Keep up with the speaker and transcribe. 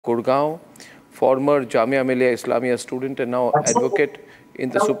Gurgaon, former Jamia Islamia student and now advocate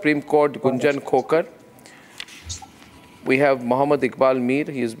in the Supreme Court, Gunjan Khokar. We have Mohammad Iqbal Mir.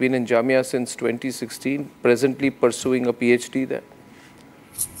 He has been in Jamia since 2016, presently pursuing a PhD there.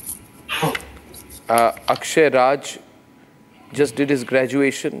 Akshay Raj just did his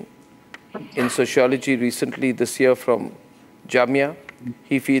graduation in sociology recently this year from Jamia.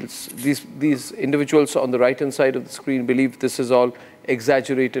 He feels these individuals on the right-hand side of the screen believe this is all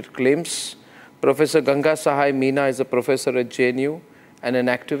exaggerated claims. Professor Ganga Meena is a professor at JNU and an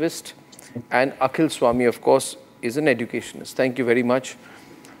activist. And Akhil Swami, of course, is an educationist. Thank you very much.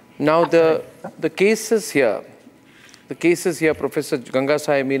 Now, the cases here, Professor Ganga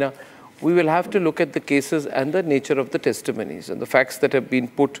Meena, we will have to look at the cases and the nature of the testimonies and the facts that have been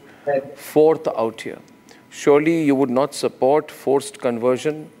put forth out here. Surely you would not support forced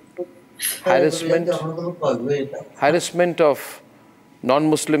conversion, harassment of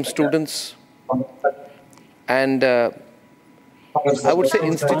non-Muslim students, and I would say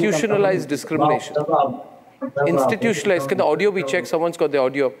institutionalized discrimination. Institutionalized, can the audio be checked? Someone's got the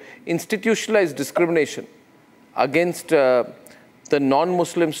audio. Institutionalized discrimination against the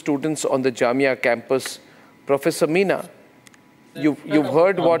non-Muslim students on the Jamia campus. Professor Meena, you've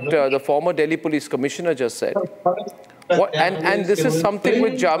heard what the former Delhi Police Commissioner just said. And this is something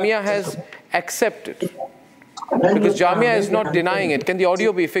which Jamia has accepted. Because Jamia is not denying it. Can the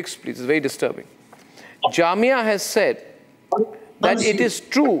audio be fixed, please? It's very disturbing. Jamia has said that it is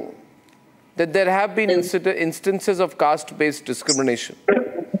true that there have been instances of caste-based discrimination.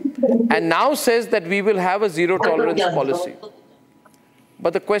 And now says that we will have a zero-tolerance policy.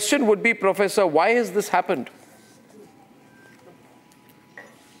 But the question would be, Professor, why has this happened?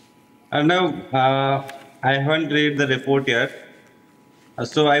 Arnab, I haven't read the report yet,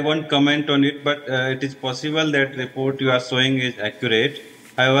 so I won't comment on it, but it is possible that report you are showing is accurate.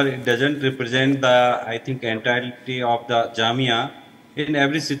 However, it doesn't represent the, I think, entirety of the Jamia. In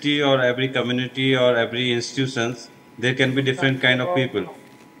every city or every community or every institutions, there can be different kind of people.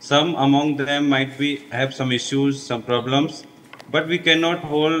 Some among them might have some issues, some problems, but we cannot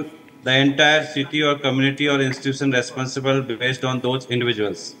hold the entire city or community or institution responsible based on those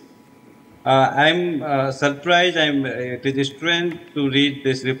individuals. I'm surprised, it is strange to read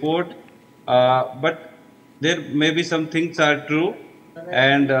this report, but there may be some things are true,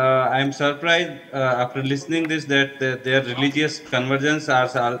 and I'm surprised after listening this that their religious conversions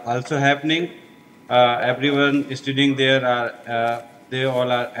are also happening. Everyone studying there they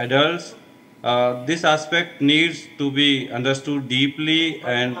all are adults. This aspect needs to be understood deeply,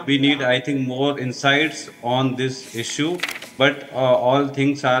 and we need, I think, more insights on this issue. But all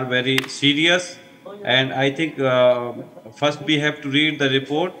things are very serious, and I think first we have to read the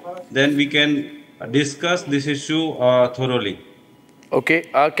report, then we can discuss this issue thoroughly. Okay,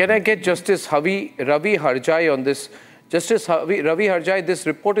 can I get Justice Ravi Harjai on this? Justice Ravi Harjai, this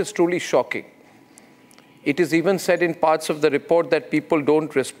report is truly shocking. It is even said in parts of the report that people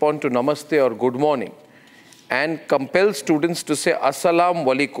don't respond to Namaste or Good Morning and compel students to say Assalamu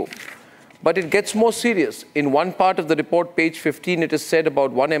Alaikum. But it gets more serious. In one part of the report, page 15, it is said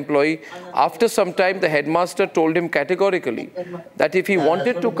about one employee, after some time, the headmaster told him categorically that if he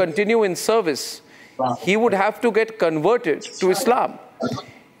wanted to continue in service, he would have to get converted to Islam.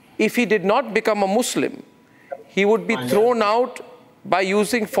 If he did not become a Muslim, he would be thrown out by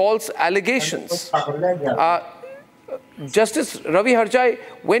using false allegations. Justice Ravi Harjai,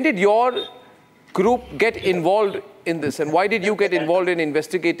 when did your group get involved in this, and why did you get involved in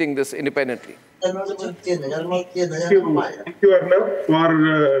investigating this independently? Thank you, Arnab,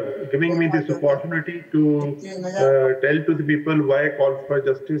 for giving me this opportunity to tell to the people why Call for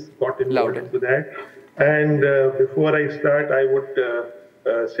Justice got involved into that. And before I start, I would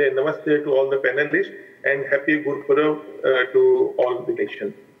say Namaste to all the panelists and Happy Gurpurav to all the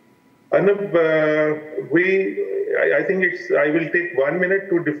nation. Arnab, I think I will take 1 minute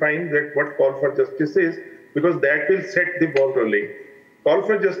to define that what Call for Justice is, because that will set the ball rolling. Call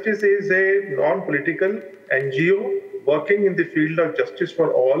for Justice is a non-political NGO working in the field of justice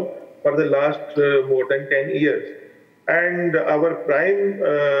for all for the last more than 10 years. And our prime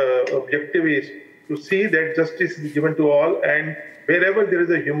objective is to see that justice is given to all, and wherever there is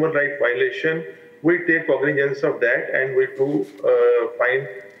a human right violation, we take cognizance of that, and we do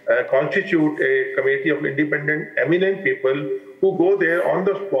constitute a committee of independent, eminent people who go there on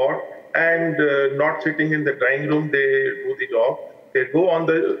the spot and not sitting in the drawing room, they do the job. They go on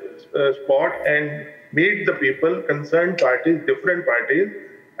the spot and meet the people, concerned parties, different parties,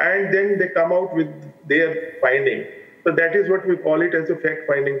 and then they come out with their finding. So that is what we call it as a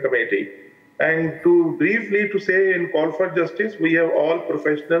fact-finding committee. And to briefly to say in Call for Justice, we have all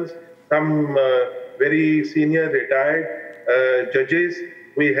professionals, some very senior retired judges.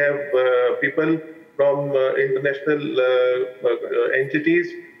 We have people from international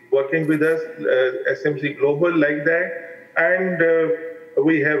entities working with us, SMC Global like that. And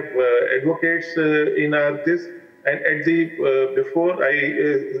we have advocates in our this. And at the before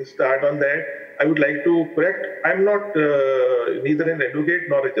I start on that, I would like to correct. I'm not neither an advocate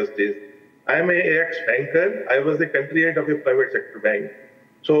nor a justice. I'm an ex-banker. I was the country head of a private sector bank.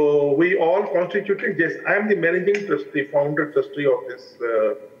 So we all constituted, yes, I'm the managing trustee, founder trustee of this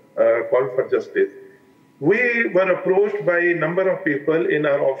Call for Justice. We were approached by a number of people in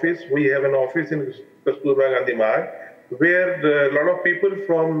our office. We have an office in Kasturba Gandhi Marg, where a lot of people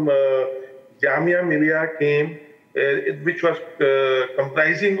from Jamia Millia came, which was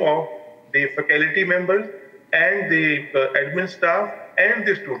comprising of the faculty members and the admin staff and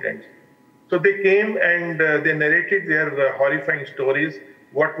the students. So they came and they narrated their horrifying stories,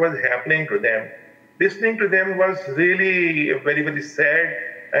 what was happening to them. Listening to them was really a very, very sad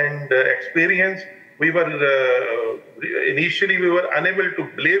and experience. We were, initially we were unable to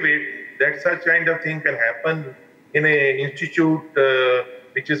believe it, that such kind of thing can happen in an institute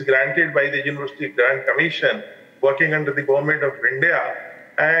which is granted by the University Grant Commission, working under the government of India.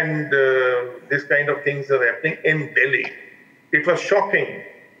 And this kind of things are happening in Delhi. It was shocking.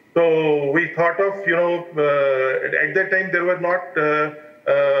 So we thought of, at that time there were not the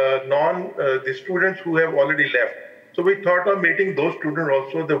students who have already left. So we thought of meeting those students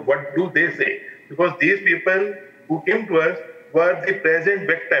also, what do they say? Because these people who came to us were the present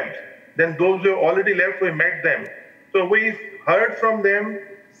victims. Then those who have already left, we met them. So we heard from them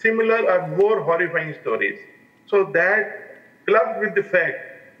similar or more horrifying stories. So that clubbed with the fact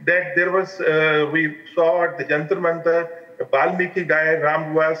that there was, we saw at the Jantar Mantar, a Balmiki guy,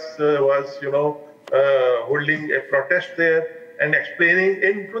 Ramvas, was, holding a protest there and explaining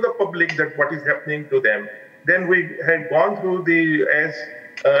into the public that what is happening to them. Then we had gone through the, as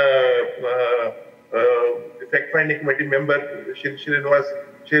fact-finding committee member,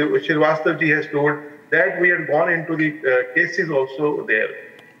 Shrivastava ji has told, that we had gone into the cases also there.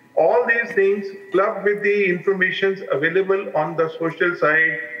 All these things clubbed with the information available on the social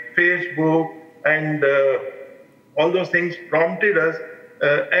side, Facebook, and all those things prompted us,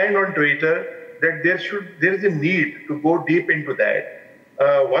 and on Twitter, that there is a need to go deep into that.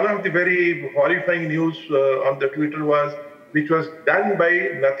 One of the very horrifying news on the Twitter was, which was done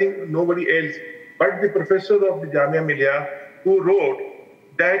by nobody else, but the professor of the Jamia Millia, who wrote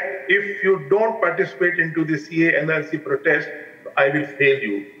that if you don't participate into the CA-NRC protest, I will fail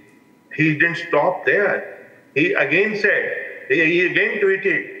you. He didn't stop there. He again said, he again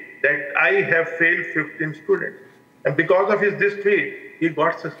tweeted that I have failed 15 students. And because of this tweet, he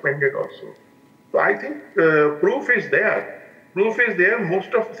got suspended also. So I think proof is there. Proof is there.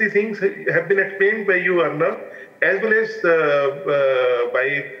 Most of the things have been explained by you, Arnab, as well as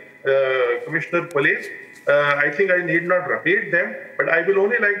by Commissioner Police. I think I need not repeat them, but I will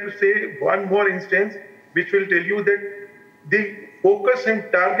only like to say one more instance, which will tell you that the focus and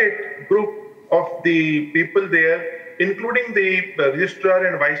target group of the people there, including the registrar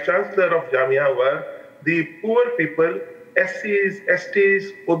and vice chancellor of Jamia, were the poor people, SCs,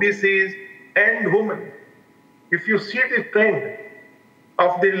 STs, OBCs, and women. If you see the trend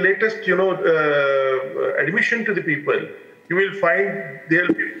of the latest, admission to the people, you will find there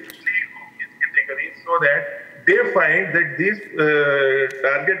will be mostly of these categories, so that they find that these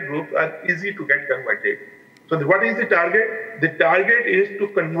target groups are easy to get converted. So what is the target? The target is to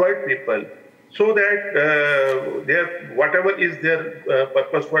convert people so that whatever is their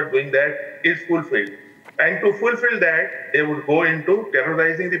purpose for doing that is fulfilled. And to fulfill that, they would go into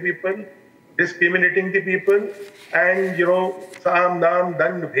terrorizing the people, discriminating the people, and, Sam, Nam,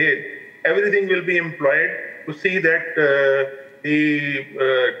 Dand, Bhed. Everything will be employed to see that the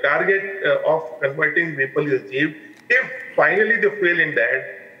target of converting people is achieved. If finally they fail in that,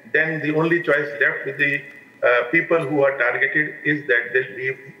 then the only choice left with the people who are targeted is that they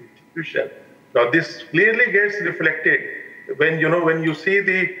leave the institution. Now this clearly gets reflected when you see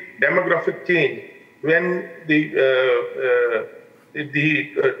the demographic change, when the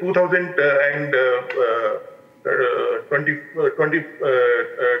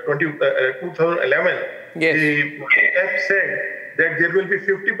 2011, yes, the app said that there will be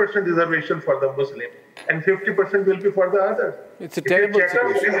 50% reservation for the Muslim and 50% will be for the others. It's a terrible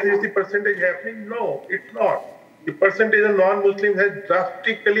situation. Is the percentage happening? No, it's not. The percentage of non-Muslims has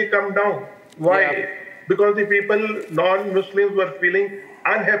drastically come down. Why? Yeah. Because the people, non-Muslims, were feeling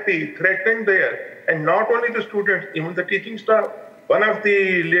unhappy, threatened there. And not only the students, even the teaching staff. one of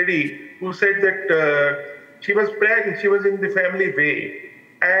the lady who said that she was pregnant, she was in the family way,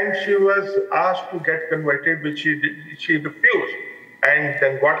 and she was asked to get converted, which she refused. And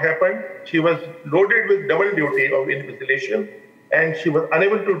then what happened? She was loaded with double duty of invigilation, and she was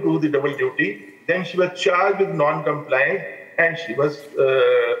unable to do the double duty. Then she was charged with non-compliance, and she was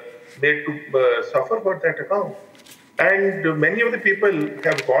made to suffer for that account. And many of the people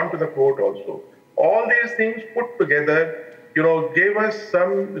have gone to the court also. All these things put together, gave us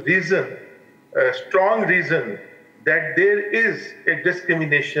some reason, a strong reason, that there is a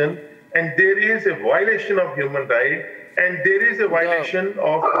discrimination and there is a violation of human rights, and there is a violation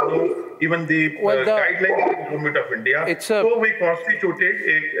of even the guidelines of the Government of India. So we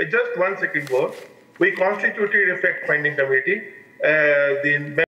constituted, just 1 second more, we constituted a fact-finding committee. The